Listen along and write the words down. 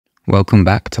Welcome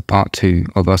back to part 2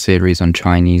 of our series on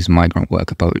Chinese migrant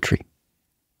worker poetry.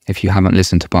 If you haven't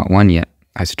listened to part 1 yet,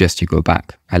 I suggest you go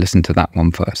back and listen to that one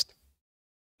first.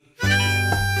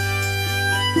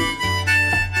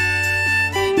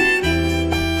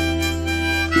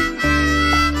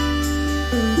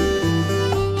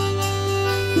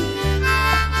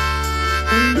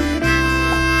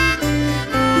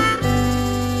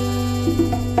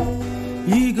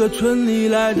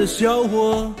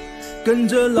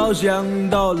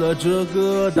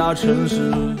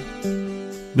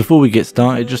 Before we get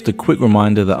started, just a quick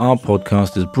reminder that our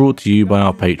podcast is brought to you by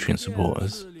our Patreon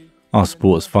supporters. Our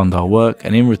supporters fund our work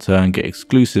and in return get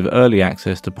exclusive early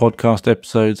access to podcast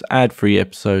episodes, ad-free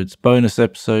episodes, bonus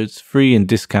episodes, free and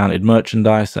discounted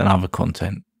merchandise and other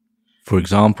content. For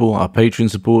example, our Patreon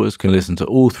supporters can listen to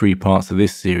all 3 parts of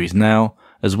this series now,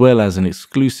 as well as an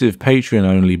exclusive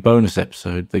Patreon-only bonus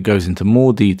episode that goes into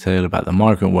more detail about the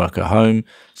Migrant Worker Home,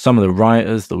 some of the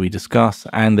writers that we discuss,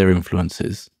 and their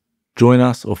influences. Join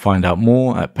us or find out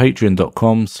more at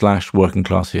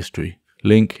patreon.com/workingclasshistory,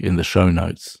 link in the show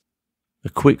notes. A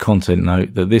quick content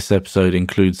note that this episode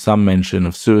includes some mention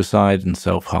of suicide and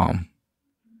self-harm.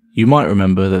 You might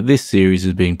remember that this series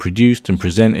is being produced and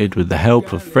presented with the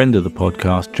help of friend of the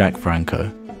podcast, Jack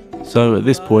Franco. So at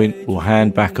this point, we'll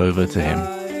hand back over to him.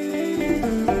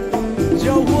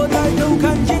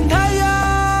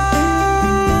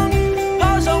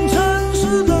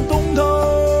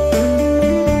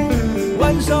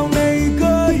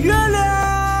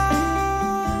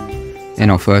 In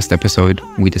our first episode,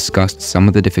 we discussed some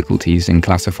of the difficulties in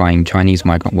classifying Chinese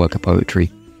migrant worker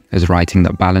poetry as writing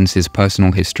that balances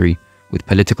personal history with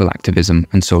political activism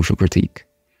and social critique.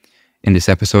 In this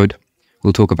episode,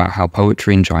 we'll talk about how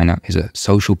poetry in China is a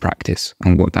social practice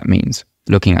and what that means,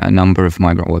 looking at a number of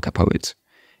migrant worker poets,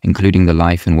 including the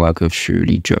life and work of Xu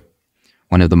Lizhi,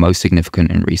 one of the most significant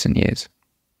in recent years.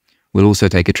 We'll also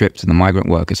take a trip to the Migrant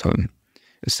Workers Home,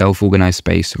 a self-organised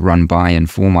space run by and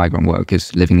for migrant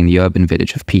workers living in the urban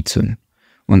village of Pizun,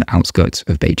 on the outskirts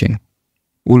of Beijing.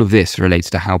 All of this relates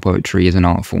to how poetry as an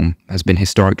art form has been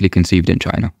historically conceived in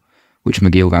China, which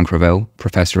Maghiel van Crevel,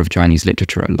 professor of Chinese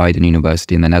literature at Leiden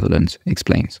University in the Netherlands,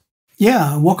 explains.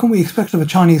 Yeah, what can we expect of a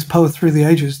Chinese poet through the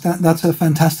ages? That's a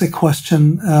fantastic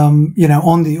question, on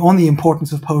the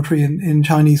importance of poetry in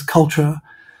Chinese culture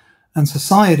and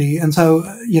society. And so,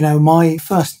 my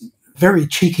first very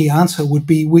cheeky answer would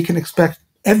be we can expect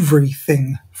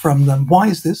everything from them. Why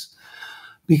is this?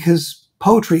 Because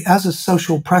poetry as a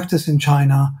social practice in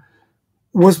China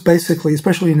was basically,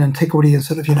 especially in antiquity and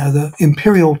the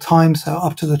imperial times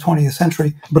up to the 20th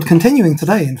century, but continuing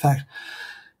today, in fact,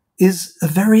 is a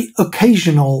very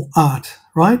occasional art,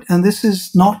 right? And this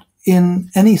is not in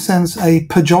any sense a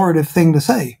pejorative thing to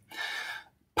say.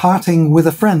 Parting with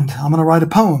a friend, I'm going to write a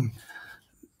poem.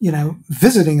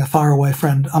 Visiting a faraway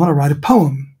friend, I'm going to write a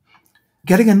poem.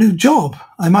 Getting a new job,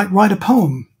 I might write a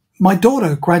poem. My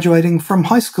daughter graduating from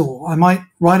high school, I might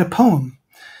write a poem,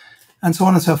 and so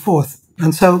on and so forth.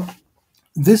 And so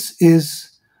this is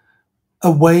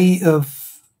a way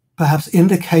of perhaps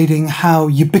indicating how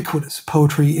ubiquitous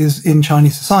poetry is in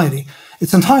Chinese society.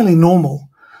 It's entirely normal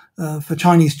for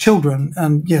Chinese children,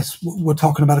 and yes, we're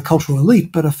talking about a cultural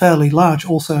elite, but a fairly large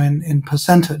also in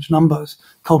percentage numbers,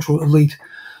 cultural elite,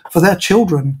 for their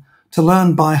children to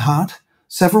learn by heart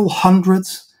several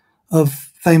hundreds of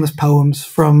famous poems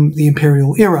from the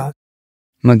imperial era.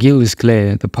 Maghiel is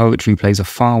clear that poetry plays a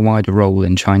far wider role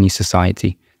in Chinese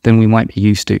society than we might be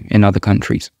used to in other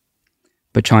countries.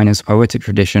 But China's poetic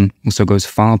tradition also goes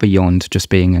far beyond just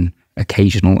being an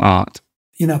occasional art.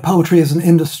 Poetry is an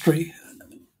industry.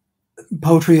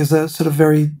 Poetry is a sort of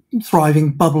very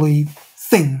thriving, bubbly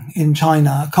thing in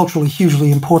China, culturally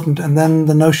hugely important. And then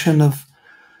the notion of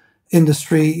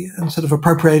industry and sort of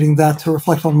appropriating that to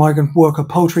reflect on migrant worker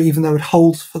poetry, even though it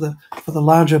holds for the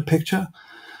larger picture.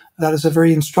 That is a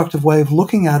very instructive way of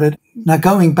looking at it. Now,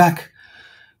 going back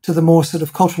to the more sort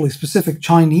of culturally specific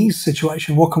Chinese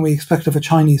situation, what can we expect of a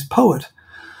Chinese poet?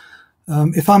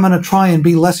 If I'm going to try and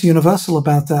be less universal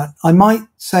about that, I might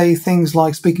say things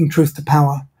like speaking truth to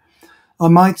power. I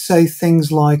might say things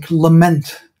like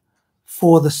lament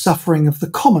for the suffering of the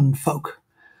common folk,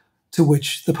 to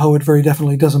which the poet very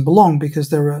definitely doesn't belong because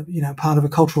they're part of a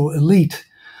cultural elite.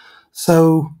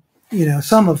 So,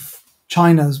 some of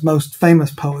China's most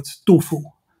famous poets, Du Fu,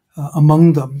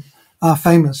 among them, are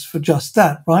famous for just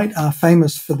that, right? Are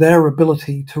famous for their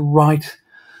ability to write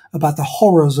about the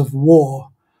horrors of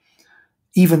war,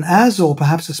 even as, or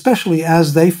perhaps especially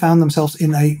as, they found themselves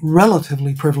in a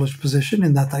relatively privileged position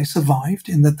in that they survived,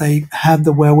 in that they had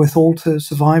the wherewithal to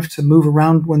survive, to move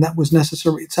around when that was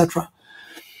necessary, etc.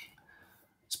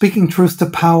 speaking truth to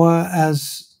power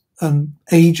as an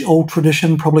age-old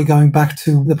tradition, probably going back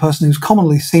to the person who's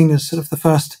commonly seen as sort of the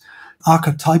first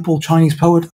archetypal Chinese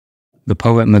poet. The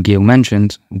poet Maghiel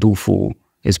mentioned, Du Fu,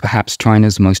 is perhaps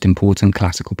China's most important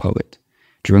classical poet,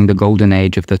 during the golden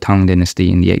age of the Tang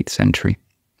dynasty in the 8th century.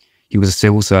 He was a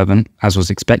civil servant, as was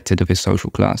expected of his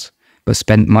social class, but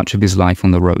spent much of his life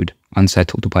on the road,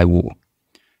 unsettled by war.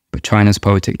 But China's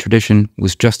poetic tradition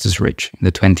was just as rich in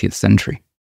the 20th century.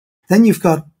 Then you've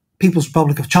got People's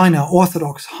Republic of China,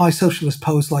 orthodox high socialist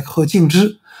poets like He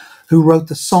Jingzhi, who wrote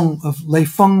the Song of Lei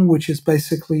Feng, which is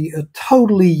basically a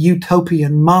totally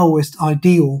utopian Maoist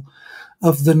ideal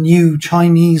of the new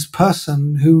Chinese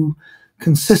person who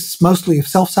consists mostly of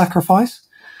self-sacrifice.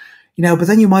 But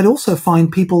then you might also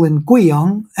find people in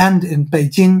Guiyang and in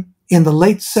Beijing in the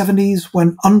late 70s,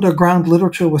 when underground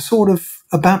literature was sort of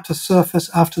about to surface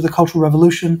after the Cultural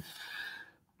Revolution,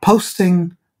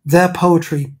 posting their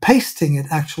poetry, pasting it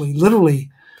actually,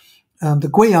 literally. The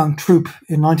Guiyang troupe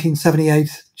in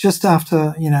 1978, just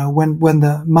after, when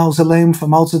the mausoleum for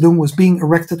Mao Zedong was being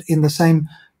erected in the same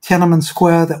Tiananmen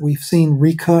Square that we've seen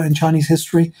recur in Chinese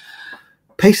history,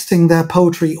 pasting their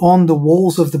poetry on the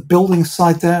walls of the building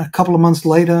site there. A couple of months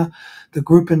later, the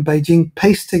group in Beijing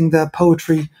pasting their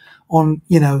poetry on,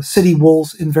 city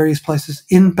walls in various places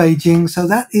in Beijing. So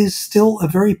that is still a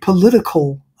very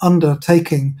political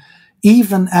undertaking,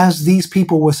 even as these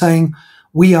people were saying,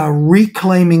 we are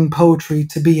reclaiming poetry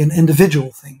to be an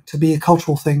individual thing, to be a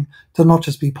cultural thing, to not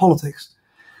just be politics.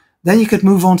 Then you could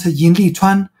move on to Yin Li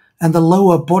Chuan and the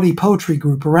lower body poetry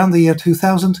group around the year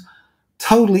 2000,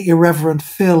 totally irreverent,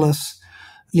 fearless,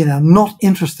 not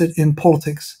interested in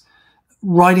politics,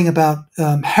 writing about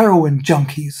heroin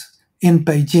junkies in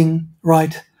Beijing,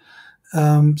 right?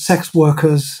 Sex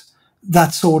workers,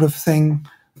 that sort of thing,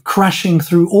 crashing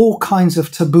through all kinds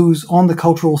of taboos on the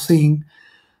cultural scene,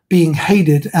 being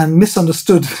hated and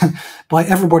misunderstood by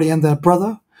everybody and their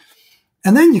brother.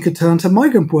 And then you could turn to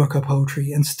migrant worker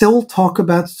poetry and still talk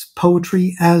about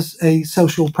poetry as a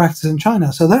social practice in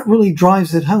China. So that really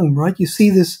drives it home, right? You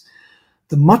see this,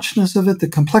 the muchness of it, the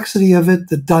complexity of it,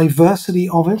 the diversity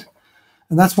of it.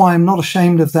 And that's why I'm not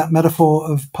ashamed of that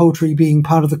metaphor of poetry being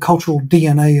part of the cultural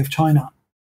DNA of China.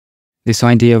 This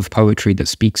idea of poetry that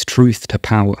speaks truth to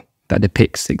power, that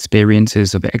depicts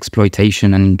experiences of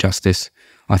exploitation and injustice,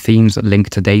 are themes that link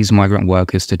today's migrant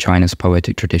workers to China's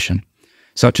poetic tradition,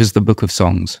 such as the Book of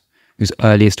Songs, whose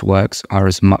earliest works are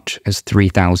as much as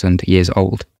 3,000 years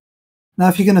old. Now,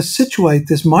 if you're going to situate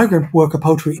this migrant worker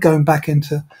poetry going back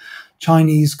into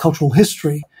Chinese cultural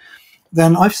history,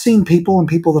 then I've seen people, and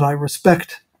people that I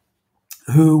respect,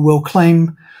 who will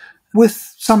claim,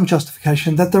 with some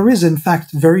justification, that there is in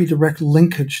fact very direct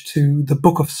linkage to the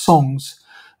Book of Songs,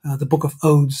 the Book of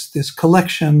Odes, this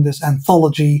collection, this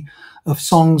anthology of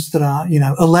songs that are,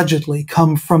 allegedly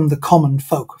come from the common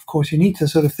folk. Of course, you need to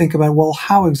sort of think about, well,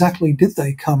 how exactly did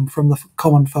they come from the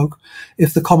common folk,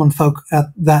 if the common folk at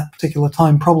that particular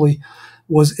time probably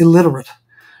was illiterate,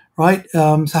 right?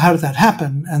 So how did that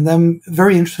happen? And then,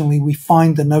 very interestingly, we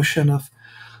find the notion of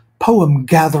poem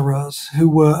gatherers who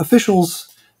were officials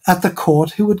at the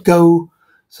court who would go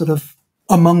sort of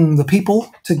among the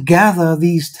people to gather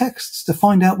these texts to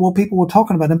find out what people were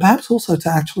talking about, and perhaps also to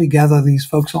actually gather these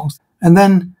folk songs. And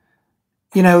then,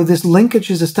 this linkage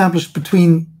is established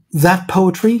between that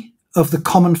poetry of the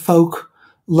common folk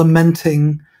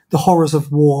lamenting the horrors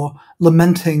of war,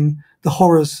 lamenting the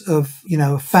horrors of,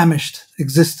 famished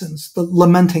existence,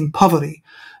 lamenting poverty,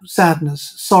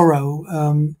 sadness, sorrow,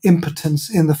 impotence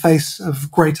in the face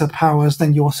of greater powers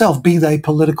than yourself, be they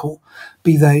political,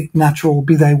 be they natural,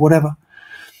 be they whatever.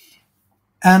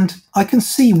 And I can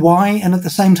see why, and at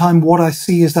the same time, what I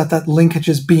see is that linkage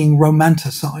is being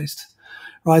romanticized,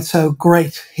 right? So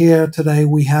great, here today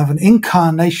we have an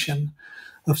incarnation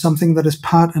of something that is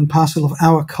part and parcel of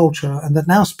our culture, and that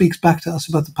now speaks back to us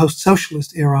about the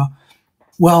post-socialist era.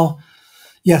 Well,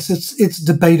 yes, it's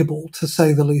debatable, to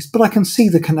say the least, but I can see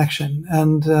the connection,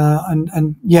 and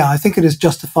yeah, I think it is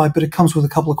justified, but it comes with a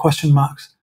couple of question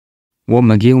marks. What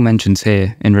Maghiel mentions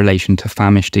here in relation to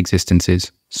famished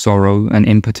existences, sorrow and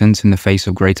impotence in the face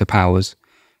of greater powers,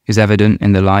 is evident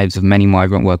in the lives of many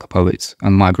migrant worker poets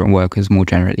and migrant workers more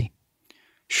generally.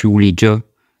 Xu Lizhi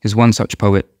is one such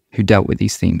poet who dealt with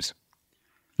these themes.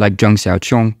 Like Zheng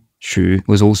Xiaoqiong, Xu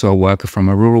was also a worker from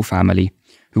a rural family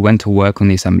who went to work on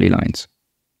the assembly lines.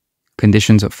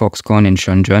 Conditions at Foxconn in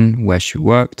Shenzhen, where Xu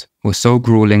worked, were so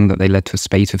grueling that they led to a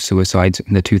spate of suicides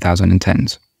in the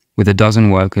 2010s, with a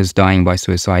dozen workers dying by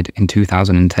suicide in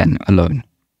 2010 alone.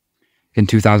 In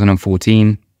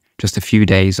 2014, just a few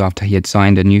days after he had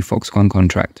signed a new Foxconn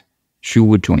contract, Xu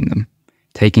would join them,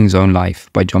 taking his own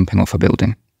life by jumping off a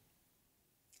building.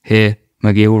 Here,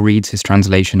 Maghiel reads his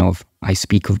translation of I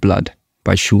Speak of Blood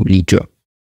by Xu Lizhi.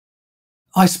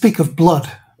 I speak of blood.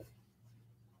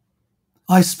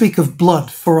 I speak of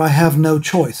blood, for I have no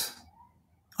choice.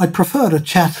 I'd prefer to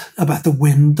chat about the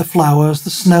wind, the flowers, the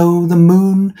snow, the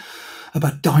moon,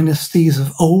 about dynasties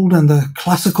of old and the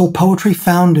classical poetry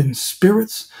found in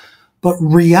spirits, but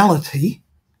reality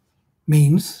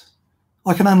means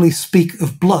I can only speak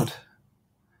of blood.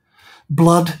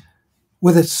 Blood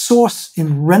with its source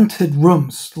in rented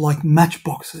rooms like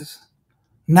matchboxes,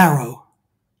 narrow,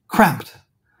 cramped,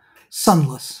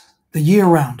 sunless, the year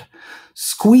round,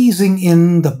 squeezing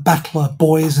in the battler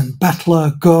boys and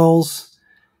battler girls,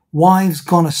 wives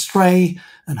gone astray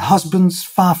and husbands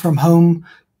far from home,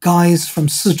 guys from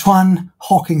Sichuan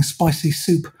hawking spicy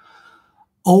soup,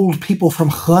 old people from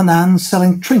Henan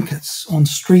selling trinkets on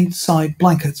street-side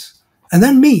blankets, and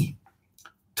then me,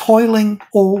 toiling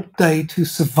all day to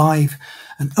survive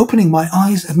and opening my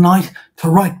eyes at night to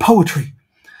write poetry.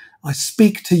 I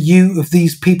speak to you of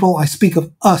these people, I speak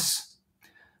of us,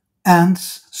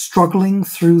 ants struggling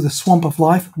through the swamp of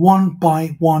life, one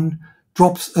by one,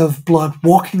 drops of blood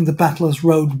walking the battler's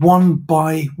road one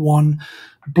by one,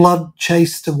 blood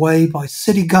chased away by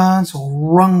city guards or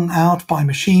wrung out by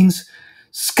machines,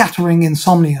 scattering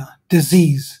insomnia,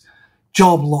 disease,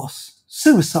 job loss,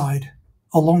 suicide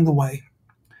along the way.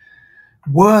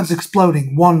 Words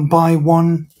exploding one by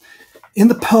one in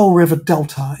the Pearl River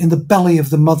Delta, in the belly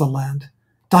of the motherland,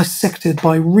 dissected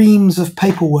by reams of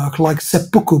paperwork like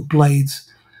seppuku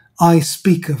blades. I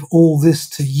speak of all this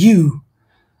to you,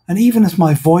 and even as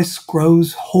my voice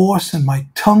grows hoarse and my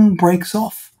tongue breaks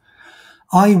off,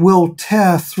 I will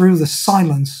tear through the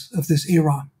silence of this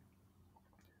era.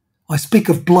 I speak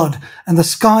of blood, and the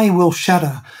sky will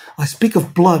shatter. I speak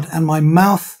of blood, and my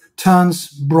mouth turns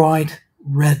bright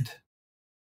red.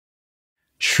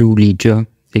 Xu Lizhi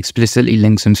explicitly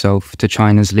links himself to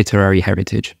China's literary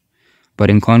heritage, but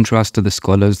in contrast to the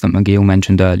scholars that Maghiel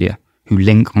mentioned earlier, who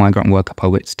link migrant worker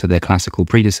poets to their classical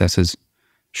predecessors,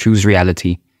 Xu's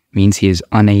reality means he is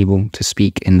unable to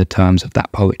speak in the terms of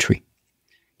that poetry.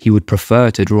 He would prefer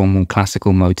to draw more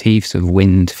classical motifs of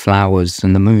wind, flowers,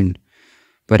 and the moon,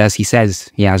 but as he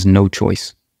says, he has no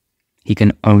choice. He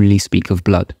can only speak of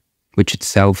blood, which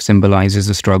itself symbolizes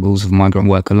the struggles of migrant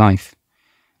worker life.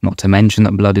 Not to mention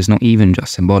that blood is not even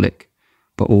just symbolic,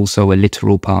 but also a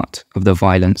literal part of the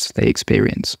violence they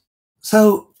experience.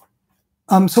 So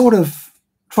I'm sort of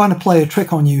trying to play a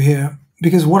trick on you here,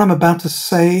 because what I'm about to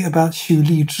say about Xu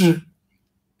Lizhi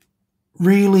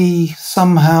really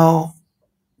somehow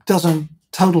doesn't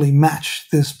totally match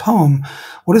this poem.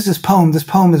 What is this poem? This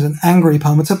poem is an angry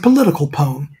poem. It's a political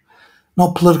poem,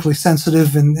 not politically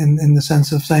sensitive in the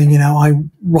sense of saying, I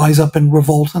rise up in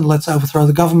revolt and let's overthrow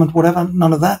the government, whatever,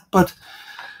 none of that. But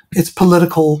it's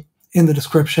political in the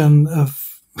description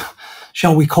of,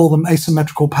 shall we call them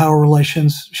asymmetrical power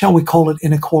relations? Shall we call it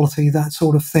inequality? That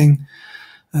sort of thing.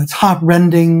 It's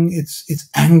heart-rending. It's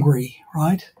angry,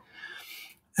 right?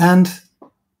 And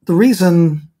the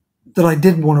reason that I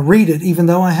did want to read it, even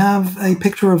though I have a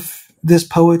picture of this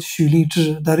poet, Xu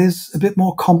Lizhi, that is a bit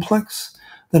more complex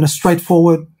than a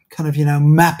straightforward kind of,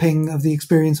 mapping of the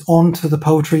experience onto the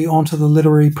poetry, onto the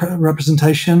literary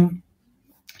representation,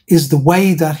 is the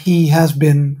way that he has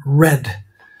been read.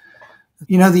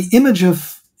 The image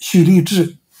of Xu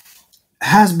Lizhi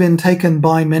has been taken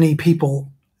by many people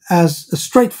as a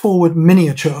straightforward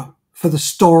miniature for the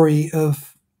story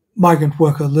of migrant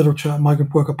worker literature,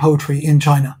 migrant worker poetry in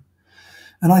China.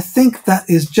 And I think that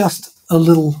is just a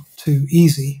little too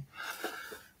easy.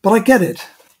 But I get it.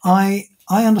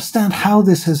 I understand how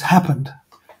this has happened.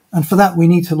 And for that, we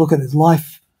need to look at his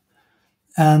life.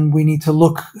 And we need to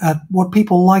look at what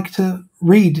people like to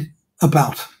read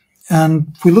about.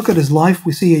 And if we look at his life,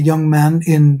 we see a young man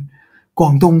in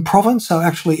Guangdong province, so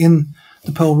actually in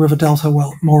the Pearl River Delta,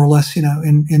 well, more or less,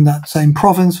 in that same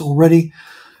province already,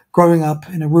 growing up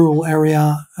in a rural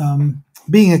area,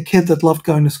 being a kid that loved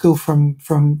going to school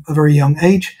from a very young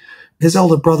age. His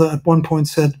elder brother at one point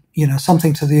said,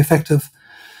 something to the effect of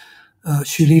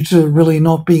Xu Lizhi really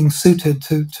not being suited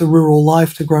to rural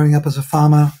life, to growing up as a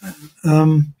farmer,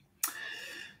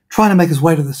 trying to make his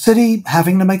way to the city,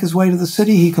 having to make his way to the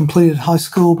city. He completed high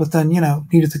school, but then,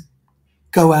 needed to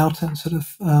go out and sort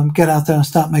of get out there and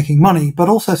start making money, but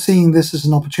also seeing this as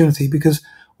an opportunity, because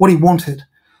what he wanted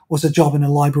was a job in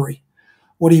a library.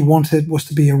 What he wanted was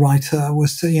to be a writer,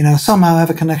 was to, somehow have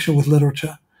a connection with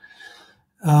literature,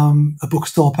 a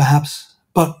bookstore perhaps.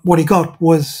 But what he got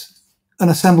was an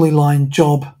assembly line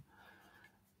job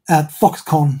at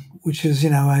Foxconn, which is,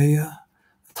 a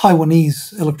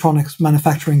Taiwanese electronics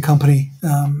manufacturing company,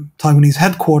 Taiwanese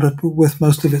headquartered with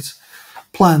most of its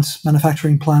plants,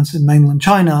 manufacturing plants in mainland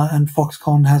China, and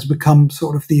Foxconn has become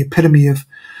sort of the epitome of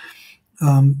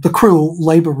the cruel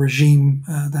labor regime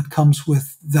that comes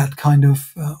with that kind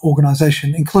of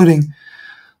organization, including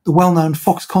the well-known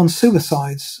Foxconn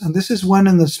suicides. And this is when,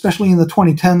 especially in the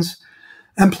 2010s,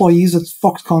 employees at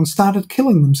Foxconn started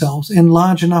killing themselves in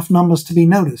large enough numbers to be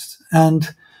noticed,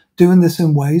 and doing this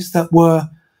in ways that were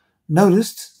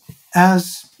noticed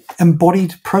as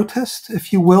embodied protest,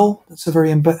 if you will. That's a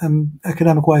very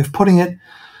academic way of putting it.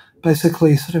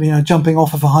 Basically, sort of, jumping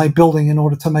off of a high building in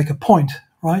order to make a point,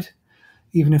 right?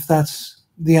 Even if that's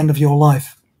the end of your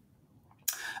life.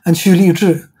 And Xu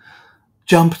Lizhi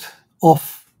jumped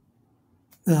off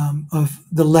of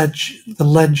the ledge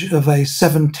of a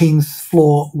 17th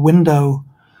floor window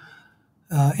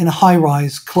in a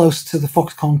high-rise close to the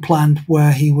Foxconn plant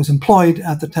where he was employed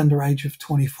at the tender age of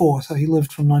 24. So he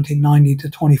lived from 1990 to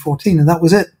 2014, and that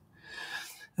was it.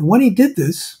 And when he did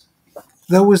this,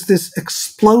 there was this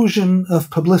explosion of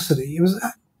publicity. It was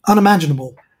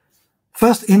unimaginable.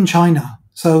 First in China.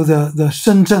 So the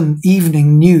Shenzhen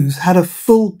Evening News had a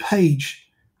full page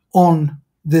on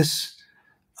this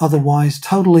otherwise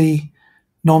totally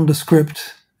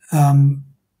nondescript,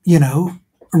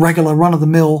 regular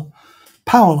run-of-the-mill,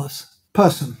 powerless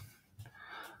person.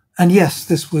 And yes,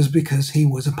 this was because he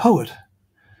was a poet.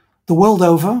 The world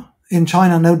over, in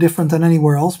China no different than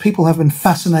anywhere else, people have been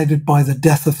fascinated by the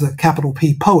death of the capital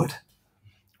P poet,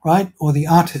 right? Or the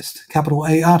artist, capital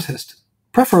A artist,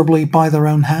 preferably by their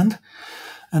own hand,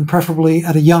 and preferably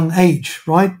at a young age,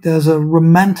 right? There's a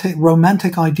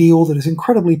romantic ideal that is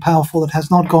incredibly powerful, that has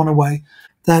not gone away,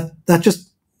 that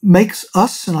just makes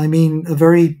us, and I mean a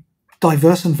very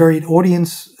diverse and varied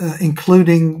audience,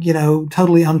 including,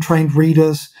 totally untrained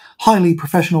readers, highly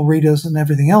professional readers and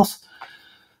everything else,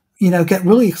 get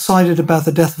really excited about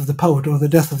the death of the poet or the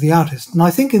death of the artist. And I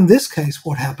think in this case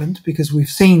what happened, because we've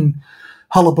seen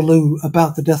hullabaloo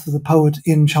about the death of the poet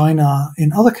in China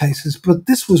in other cases, but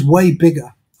this was way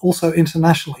bigger, also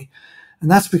internationally. And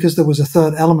that's because there was a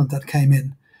third element that came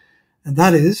in. And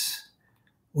that is,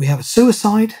 we have a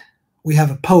suicide, we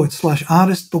have a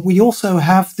poet/artist, but we also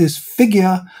have this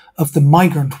figure of the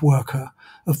migrant worker,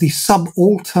 of the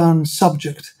subaltern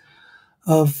subject,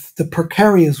 of the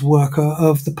precarious worker,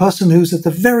 of the person who's at the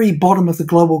very bottom of the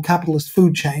global capitalist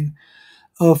food chain,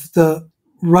 of the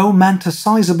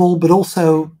romanticizable but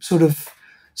also sort of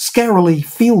scarily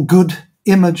feel-good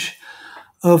image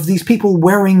of these people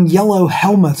wearing yellow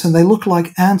helmets, and they look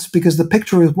like ants because the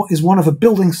picture is one of a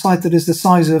building site that is the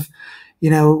size of,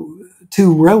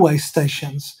 2 railway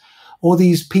stations, or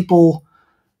these people,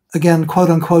 again,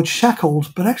 quote-unquote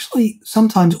shackled, but actually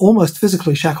sometimes almost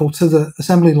physically shackled to the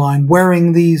assembly line,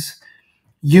 wearing these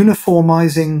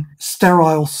uniformizing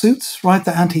sterile suits, right,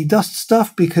 the anti-dust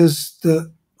stuff, because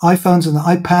the iPhones and the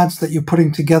iPads that you're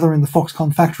putting together in the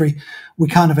Foxconn factory, we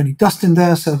can't have any dust in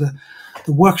there, so the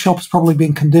workshop's probably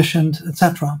being conditioned,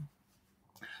 etc.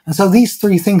 And so these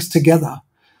three things together,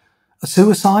 a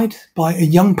suicide by a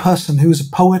young person who was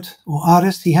a poet or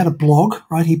artist, he had a blog,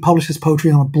 right? He published his poetry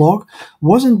on a blog,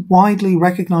 wasn't widely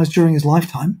recognized during his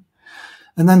lifetime.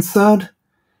 And then third,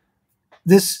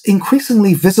 this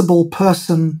increasingly visible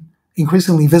person,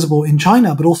 increasingly visible in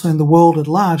China, but also in the world at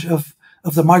large, of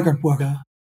the migrant worker.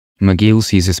 Maghiel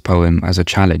sees this poem as a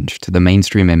challenge to the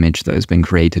mainstream image that has been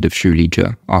created of Xu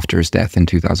Lizhi after his death in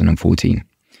 2014,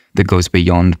 that goes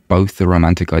beyond both the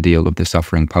romantic ideal of the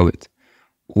suffering poet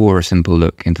or a simple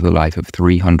look into the life of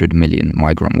 300 million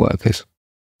migrant workers.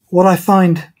 What I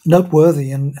find noteworthy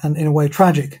and in a way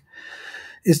tragic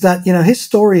is that, his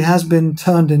story has been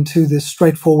turned into this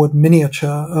straightforward miniature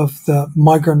of the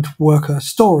migrant worker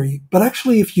story. But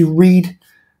actually, if you read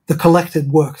the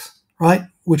collected works, right,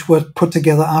 which were put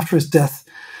together after his death,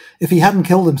 if he hadn't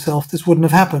killed himself, this wouldn't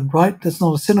have happened, right? That's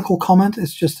not a cynical comment,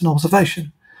 it's just an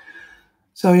observation.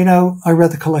 So, I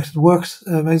read the collected works,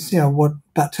 it's,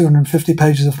 about 250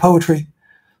 pages of poetry,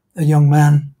 a young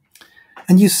man.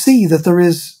 And you see that there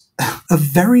is a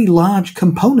very large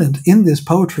component in this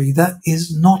poetry that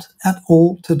is not at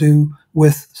all to do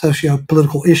with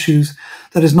socio-political issues,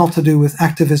 that is not to do with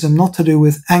activism, not to do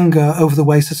with anger over the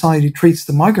way society treats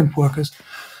the migrant workers,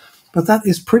 but that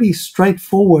is pretty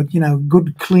straightforward,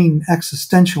 good, clean,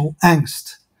 existential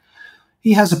angst.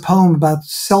 He has a poem about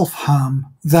self-harm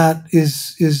that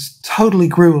is totally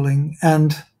grueling,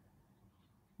 and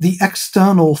the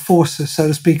external forces, so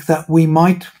to speak, that we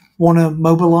might want to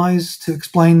mobilize to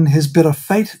explain his bitter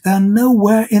fate, they're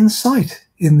nowhere in sight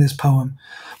in this poem.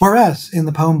 Whereas in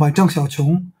the poem by Deng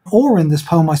Xiaoqiong, or in this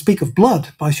poem I Speak of Blood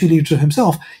by Xu Lizhi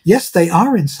himself, yes, they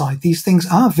are in sight. These things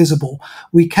are visible.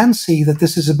 We can see that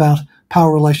this is about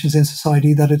power relations in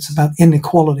society, that it's about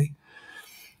inequality.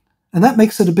 And that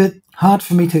makes it a bit hard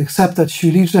for me to accept that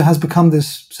Xu Lizhi has become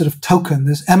this sort of token,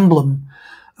 this emblem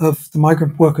of the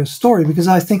migrant worker's story, because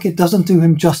I think it doesn't do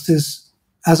him justice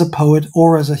as a poet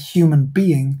or as a human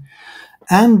being.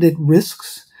 And it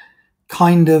risks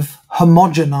kind of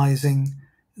homogenizing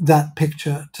that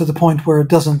picture to the point where it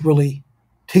doesn't really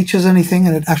teach us anything,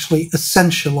 and it actually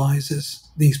essentializes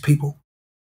these people.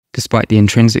 Despite the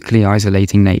intrinsically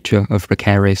isolating nature of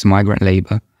precarious migrant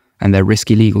labour and their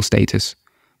risky legal status,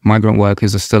 migrant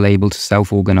workers are still able to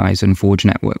self-organise and forge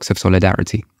networks of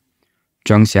solidarity.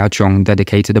 Zheng Xiaoqiong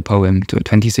dedicated a poem to a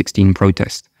 2016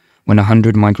 protest when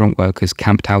 100 migrant workers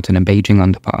camped out in a Beijing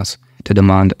underpass to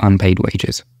demand unpaid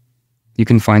wages. You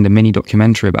can find a mini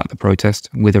documentary about the protest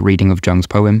with a reading of Zheng's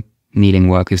poem, Kneeling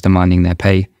Workers Demanding Their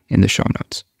Pay, in the show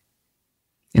notes.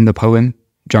 In the poem,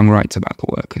 Zheng writes about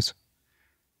the workers.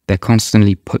 They're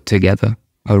constantly put together,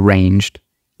 arranged,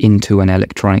 into an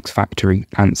electronics factory,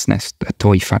 ant's nest, a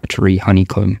toy factory,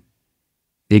 honeycomb.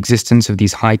 The existence of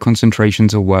these high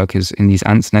concentrations of workers in these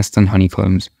ants' nests and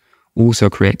honeycombs also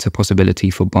creates a possibility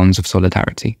for bonds of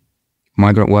solidarity.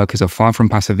 Migrant workers are far from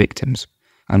passive victims,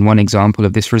 and one example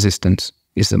of this resistance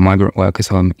is the Migrant Workers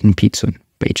Home in Pizun,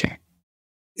 Beijing.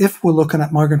 If we're looking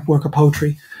at migrant worker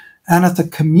poetry and at the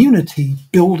community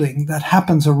building that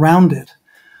happens around it,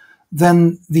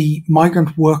 then the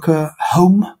Migrant Worker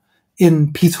Home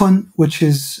in Pizun, which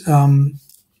is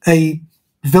a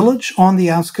village on the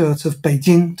outskirts of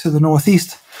Beijing to the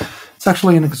northeast, it's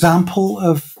actually an example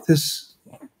of this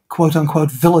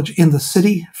quote-unquote village in the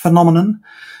city phenomenon,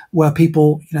 where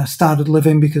people started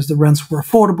living because the rents were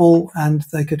affordable and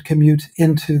they could commute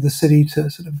into the city to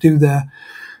sort of do their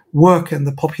work, and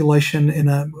the population in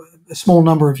a small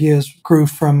number of years grew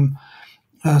from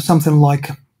something like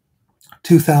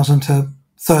 2,000 to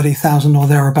 30,000 or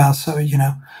thereabouts, so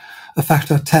a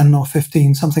factor 10 or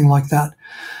 15, something like that.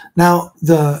 Now,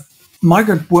 the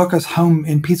Migrant Workers Home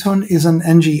in Pizun is an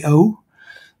NGO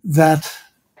that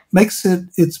makes it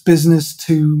its business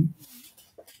to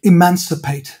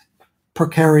emancipate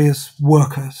precarious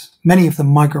workers, many of them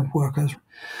migrant workers.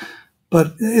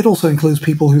 But it also includes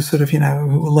people who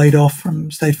who were laid off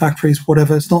from state factories,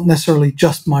 whatever. It's not necessarily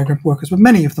just migrant workers, but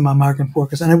many of them are migrant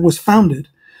workers. And it was founded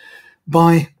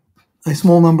by a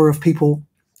small number of people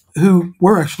who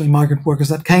were actually migrant workers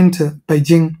that came to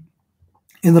Beijing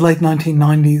in the late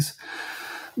 1990s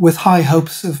with high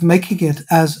hopes of making it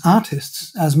as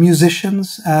artists, as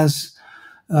musicians, as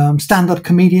stand-up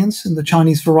comedians in the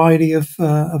Chinese variety of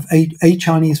a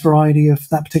Chinese variety of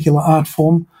that particular art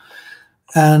form.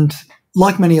 And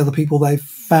like many other people, they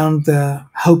found their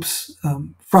hopes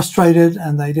frustrated,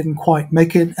 and they didn't quite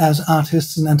make it as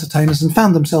artists and entertainers, and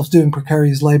found themselves doing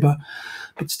precarious labor,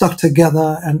 but stuck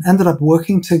together and ended up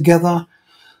working together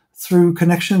through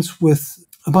connections with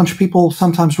a bunch of people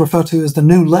sometimes referred to as the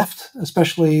New Left,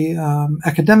 especially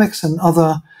academics and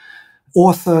other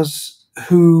authors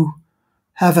who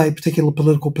have a particular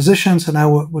political position. So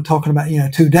now we're talking about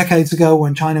 2 decades ago,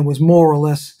 when China was more or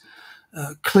less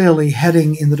clearly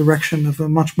heading in the direction of a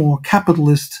much more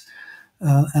capitalist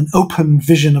and open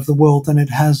vision of the world than it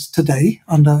has today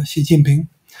under Xi Jinping.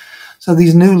 So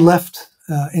these New Left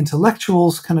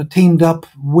intellectuals kind of teamed up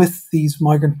with these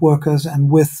migrant workers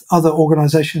and with other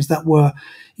organizations that were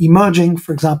emerging,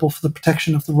 for example, for the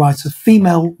protection of the rights of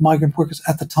female migrant workers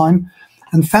at the time,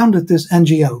 and founded this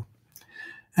NGO.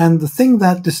 And the thing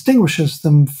that distinguishes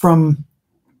them from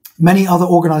many other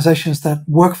organizations that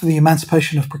work for the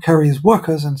emancipation of precarious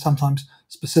workers, and sometimes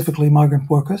specifically migrant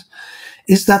workers,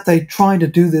 is that they try to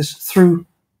do this through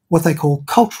what they call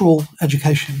cultural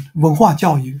education, 文化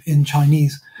教育 in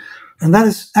Chinese. And that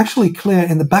is actually clear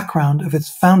in the background of its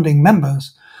founding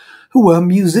members, who were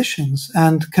musicians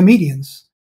and comedians.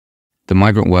 The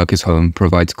Migrant Workers Home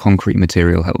provides concrete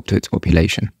material help to its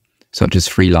population, such as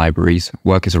free libraries,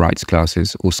 workers' rights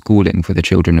classes, or schooling for the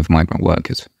children of migrant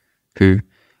workers, who,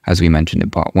 as we mentioned in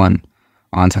part 1,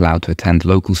 aren't allowed to attend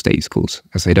local state schools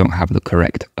as they don't have the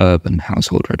correct urban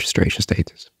household registration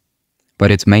status.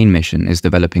 But its main mission is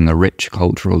developing a rich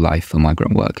cultural life for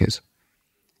migrant workers.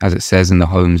 As it says in the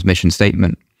Home's mission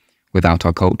statement, without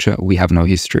our culture, we have no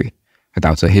history.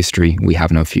 Without our history, we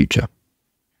have no future.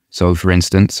 So, for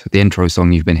instance, the intro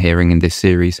song you've been hearing in this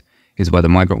series is by the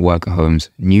Migrant Worker Home's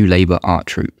New Labour art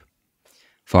troupe.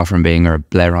 Far from being a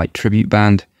Blairite tribute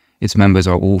band, its members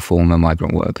are all former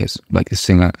migrant workers, like the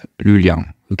singer Lu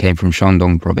Liang, who came from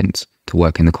Shandong province to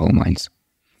work in the coal mines.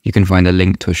 You can find a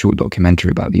link to a short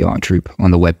documentary about the art troupe on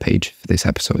the webpage for this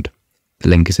episode. The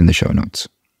link is in the show notes.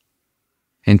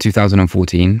 In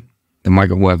 2014, the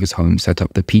Migrant Workers Home set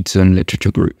up the Pizun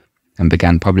Literature Group and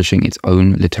began publishing its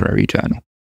own literary journal.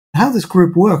 How this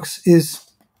group works is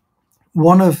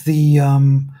one of the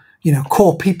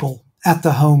core people at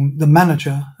the home, the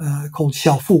manager called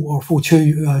Xiaofu or Fu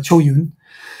Qiuyun,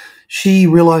 she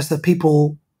realized that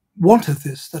people wanted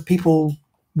this, that people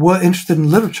were interested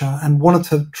in literature and wanted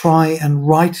to try and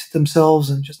write themselves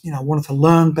and just, wanted to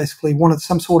learn, basically wanted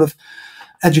some sort of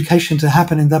education to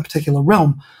happen in that particular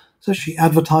realm. So she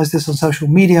advertised this on social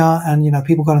media and,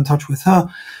 people got in touch with her.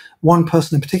 One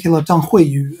person in particular, Zhang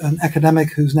Huiyu, an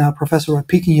academic who's now a professor at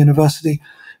Peking University,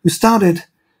 who started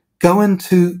going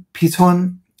to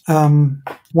Pitun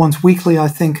once weekly, I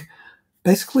think,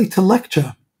 basically to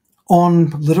lecture on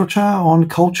literature, on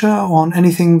culture, on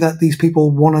anything that these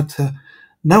people wanted to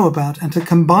know about, and to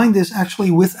combine this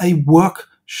actually with a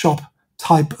workshop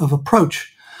type of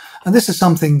approach. And this is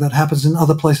something that happens in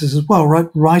other places as well, right?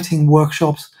 Writing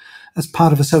workshops as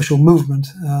part of a social movement,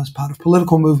 as part of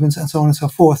political movements, and so on and so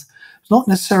forth. It's not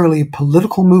necessarily a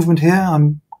political movement here.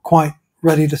 I'm quite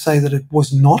ready to say that it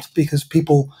was not, because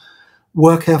people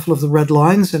were careful of the red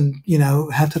lines and,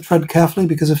 had to tread carefully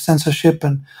because of censorship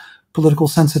and political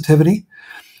sensitivity.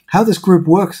 How this group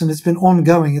works, and it's been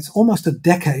ongoing, it's almost a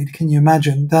decade, can you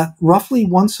imagine, that roughly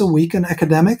once a week an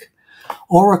academic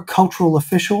or a cultural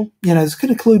official, this could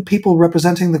include people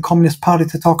representing the Communist Party,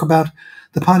 to talk about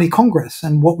the party congress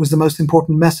and what was the most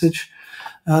important message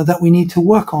that we need to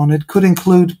work on. It could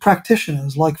include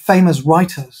practitioners like famous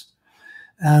writers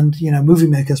and, movie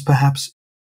makers perhaps.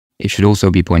 It should also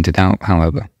be pointed out,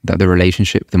 however, that the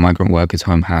relationship the Migrant Workers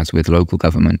Home has with local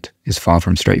government is far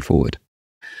from straightforward.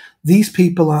 These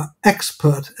people are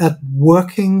expert at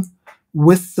working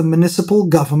with the municipal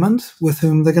government, with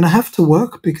whom they're going to have to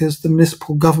work because the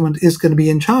municipal government is going to be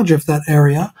in charge of that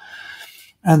area.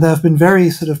 And there have been very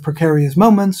sort of precarious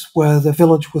moments where the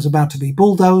village was about to be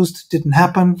bulldozed, didn't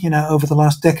happen, over the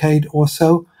last decade or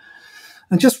so.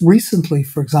 And just recently,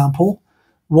 for example,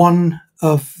 one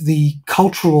of the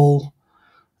cultural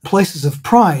places of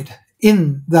pride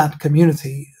in that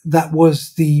community, that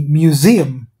was the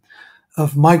Museum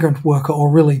of Migrant Worker,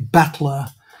 or really Battler,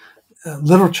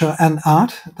 literature and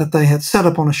art, that they had set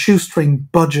up on a shoestring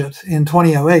budget in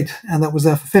 2008, and that was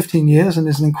there for 15 years and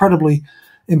is an incredibly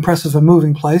impressive and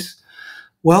moving place.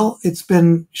 Well, it's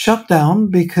been shut down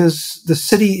because the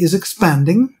city is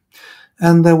expanding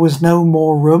and there was no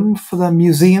more room for the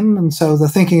museum, and so they're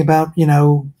thinking about,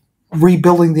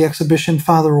 rebuilding the exhibition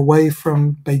farther away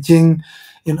from Beijing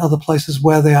in other places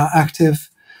where they are active.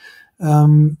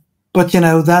 But,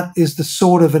 that is the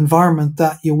sort of environment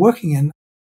that you're working in.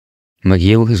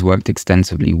 Maghiel has worked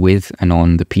extensively with and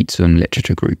on the Pitsun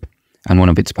literature group and one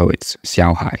of its poets,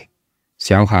 Xiao Hai.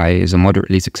 Xiao Hai is a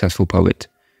moderately successful poet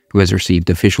who has received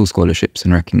official scholarships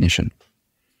and recognition.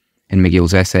 In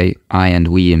Maghiel's essay, I and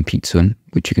We in Pitsun,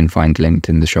 which you can find linked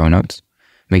in the show notes,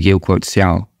 Maghiel quotes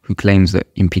Xiao, who claims that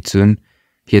in Pitsun,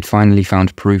 he had finally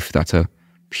found proof that a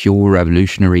pure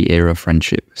revolutionary-era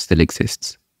friendship still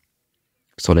exists.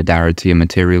 Solidarity and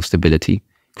material stability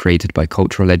created by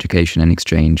cultural education and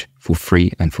exchange for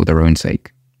free and for their own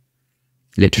sake.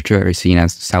 Literature is seen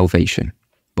as salvation,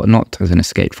 but not as an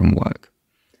escape from work,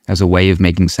 as a way of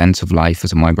making sense of life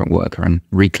as a migrant worker and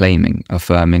reclaiming,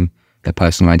 affirming their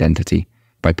personal identity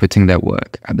by putting their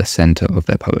work at the center of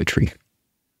their poetry.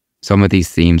 Some of these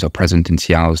themes are present in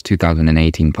Xiao's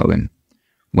 2018 poem,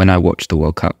 When I Watched the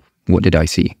World Cup, What Did I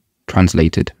See?,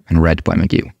 translated and read by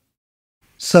Maghiel.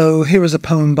 So here is a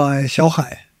poem by Xiao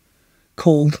Hai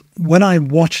called When I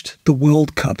Watched the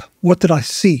World Cup, What Did I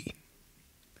See?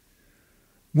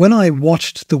 When I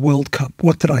watched the World Cup,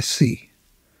 what did I see?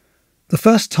 The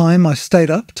first time I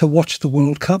stayed up to watch the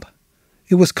World Cup,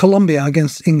 it was Colombia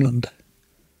against England.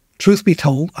 Truth be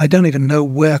told, I don't even know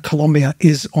where Colombia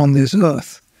is on this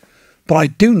earth. But I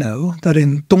do know that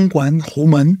in Dongguan,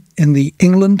 Humen, in the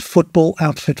England football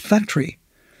outfit factory,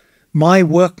 my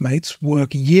workmates work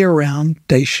year-round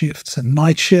day shifts and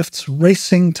night shifts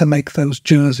racing to make those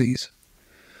jerseys.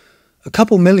 A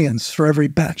couple millions for every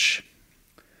batch.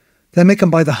 They make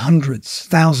them by the hundreds,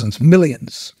 thousands,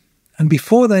 millions. And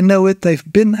before they know it,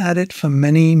 they've been at it for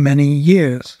many, many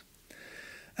years.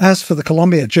 As for the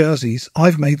Colombia jerseys,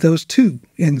 I've made those too,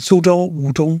 in Suzhou,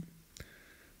 Wudong.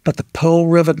 But the Pearl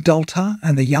River Delta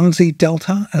and the Yangtze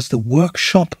Delta as the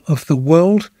workshop of the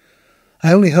world,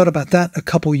 I only heard about that a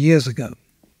couple years ago.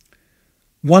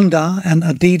 Wanda and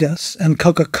Adidas and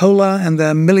Coca-Cola and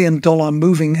their million-dollar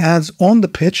moving ads on the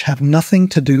pitch have nothing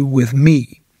to do with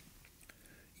me.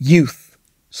 Youth,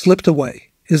 slipped away,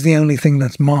 is the only thing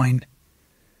that's mine.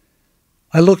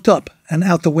 I looked up and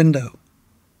out the window.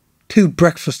 2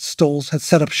 breakfast stalls had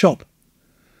set up shop.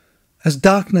 As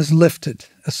darkness lifted,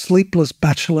 a sleepless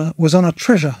bachelor was on a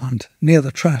treasure hunt near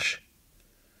the trash.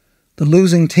 The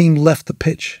losing team left the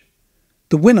pitch.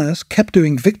 the winners kept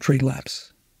doing victory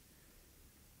laps.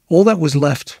 All that was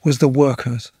left was the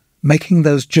workers, making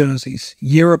those jerseys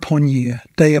year upon year,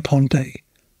 day upon day,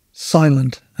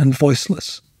 silent and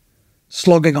voiceless,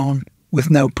 slogging on with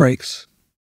no breaks.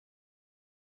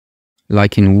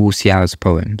 Like in Wu Xiao's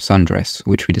poem, Sundress,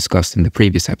 which we discussed in the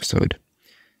previous episode,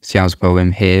 Xiao's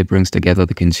poem here brings together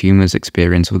the consumer's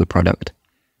experience of the product,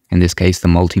 in this case the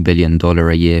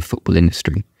multi-billion-dollar-a-year football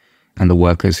industry, and the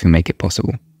workers who make it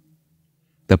possible.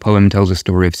 The poem tells a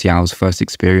story of Xiao's first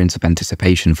experience of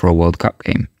anticipation for a World Cup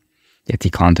game, yet he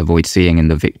can't avoid seeing in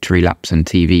the victory laps and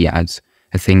TV ads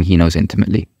a thing he knows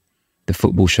intimately: the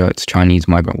football shirts Chinese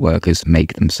migrant workers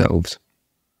make themselves.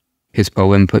 His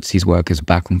poem puts these workers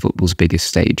back on football's biggest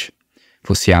stage.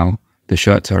 For Xiao, the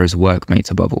shirts are his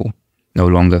workmates above all, no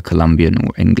longer Colombian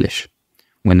or English.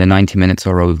 When the 90 minutes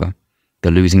are over,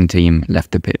 the losing team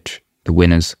left the pitch. The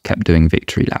winners kept doing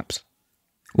victory laps.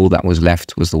 All that was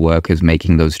left was the workers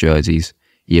making those jerseys,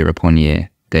 year upon year,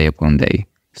 day upon day,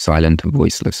 silent and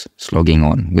voiceless, slogging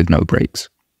on with no breaks.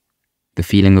 The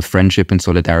feeling of friendship and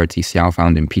solidarity Xiao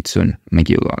found in Pitsun,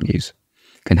 Maghiel argues,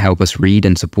 can help us read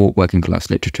and support working class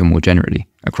literature more generally,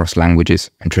 across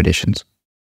languages and traditions.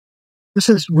 This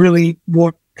is really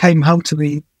what came home to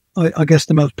me, I guess,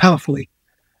 the most powerfully,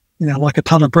 like a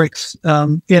ton of bricks.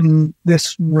 In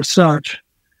this research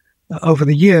over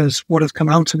the years, what has come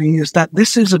out to me is that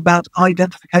this is about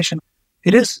identification.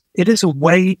 It is a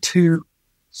way to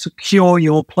secure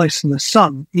your place in the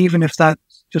sun, even if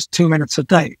that's just 2 minutes a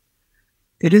day.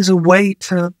 It is a way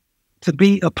to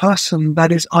be a person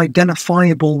that is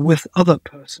identifiable with other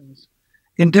persons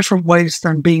in different ways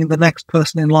than being the next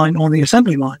person in line on the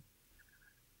assembly line.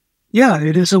 Yeah,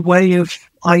 it is a way of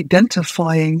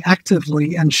identifying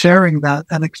actively and sharing that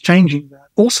and exchanging that.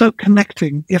 Also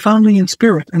connecting, if only in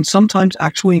spirit, and sometimes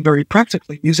actually very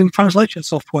practically, using translation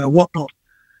software, whatnot,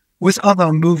 with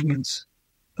other movements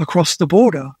across the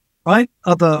border, right?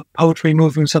 Other poetry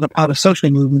movements that are part of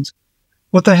social movements.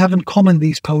 What they have in common,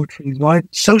 these poetries, right?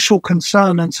 Social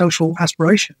concern and social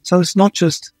aspiration. So it's not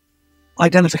just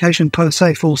identification per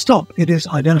se, full stop. It is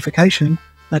identification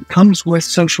that comes with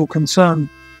social concern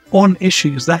on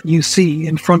issues that you see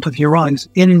in front of your eyes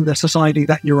in the society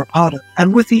that you're a part of,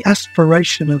 and with the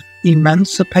aspiration of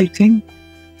emancipating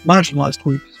marginalized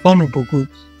groups, vulnerable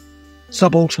groups,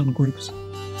 subaltern groups.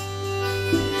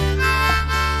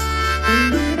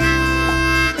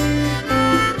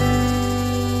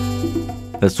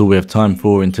 That's all we have time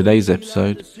for in today's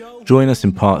episode. Join us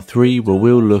in part 3, where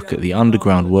we'll look at the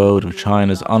underground world of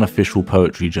China's unofficial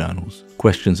poetry journals,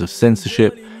 questions of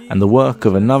censorship, and the work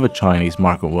of another Chinese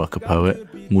migrant worker poet,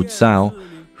 Mu Zhao,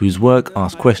 whose work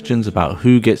asks questions about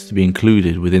who gets to be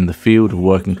included within the field of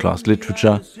working class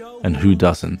literature and who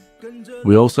doesn't.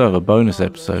 We also have a bonus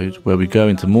episode where we go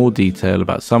into more detail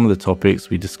about some of the topics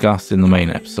we discussed in the main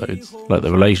episodes, like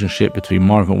the relationship between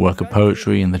migrant worker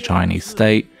poetry and the Chinese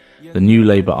state, the new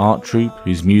Labour art troupe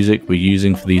whose music we're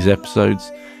using for these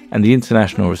episodes, and the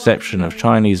international reception of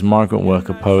Chinese migrant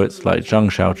worker poets like Zhang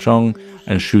Xiaochong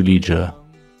and Xu Lizhi.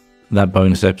 That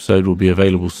bonus episode will be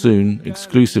available soon,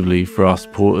 exclusively for our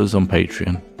supporters on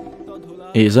Patreon.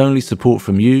 It is only support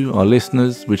from you, our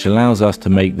listeners, which allows us to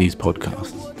make these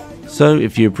podcasts. So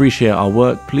if you appreciate our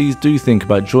work, please do think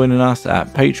about joining us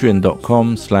at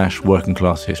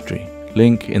patreon.com/workingclasshistory.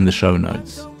 Link in the show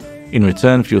notes. In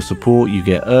return for your support, you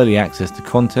get early access to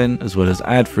content, as well as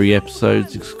ad-free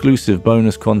episodes, exclusive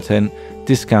bonus content,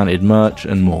 discounted merch,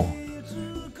 and more.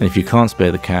 And if you can't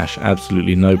spare the cash,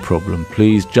 absolutely no problem.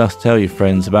 Please just tell your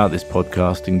friends about this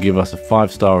podcast and give us a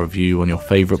 5-star review on your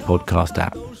favourite podcast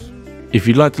app. If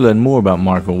you'd like to learn more about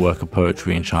migrant worker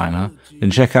poetry in China, then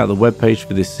check out the webpage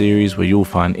for this series, where you'll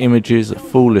find images, a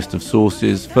full list of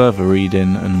sources, further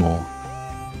reading, and more.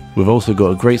 We've also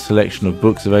got a great selection of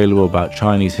books available about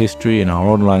Chinese history in our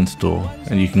online store,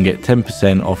 and you can get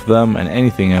 10% off them and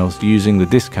anything else using the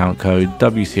discount code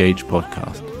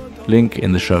WCHPodcast. Link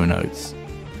in the show notes.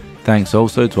 Thanks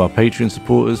also to our Patreon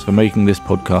supporters for making this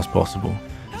podcast possible.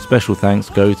 Special thanks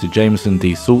go to Jameson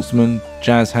D. Saltzman,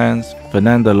 Jazz Hands,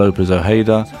 Fernando Lopez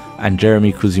Ojeda, and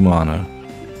Jeremy Cusimano.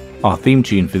 Our theme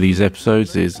tune for these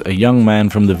episodes is A Young Man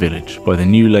from the Village by the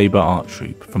New Labour art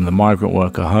troupe from the Migrant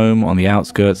Worker Home on the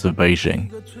outskirts of Beijing.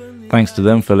 Thanks to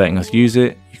them for letting us use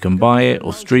it. You can buy it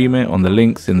or stream it on the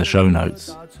links in the show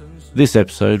notes. This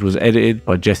episode was edited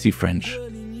by Jesse French.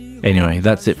 Anyway,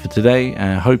 that's it for today,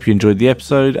 and I hope you enjoyed the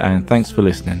episode, and thanks for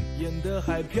listening.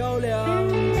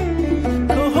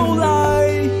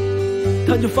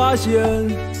 他就发现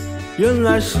原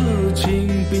来事情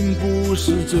并不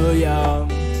是这样，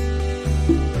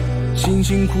辛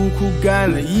辛苦苦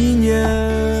干了1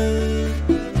年，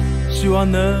希望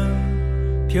能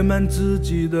填满自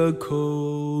己的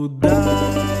口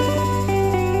袋。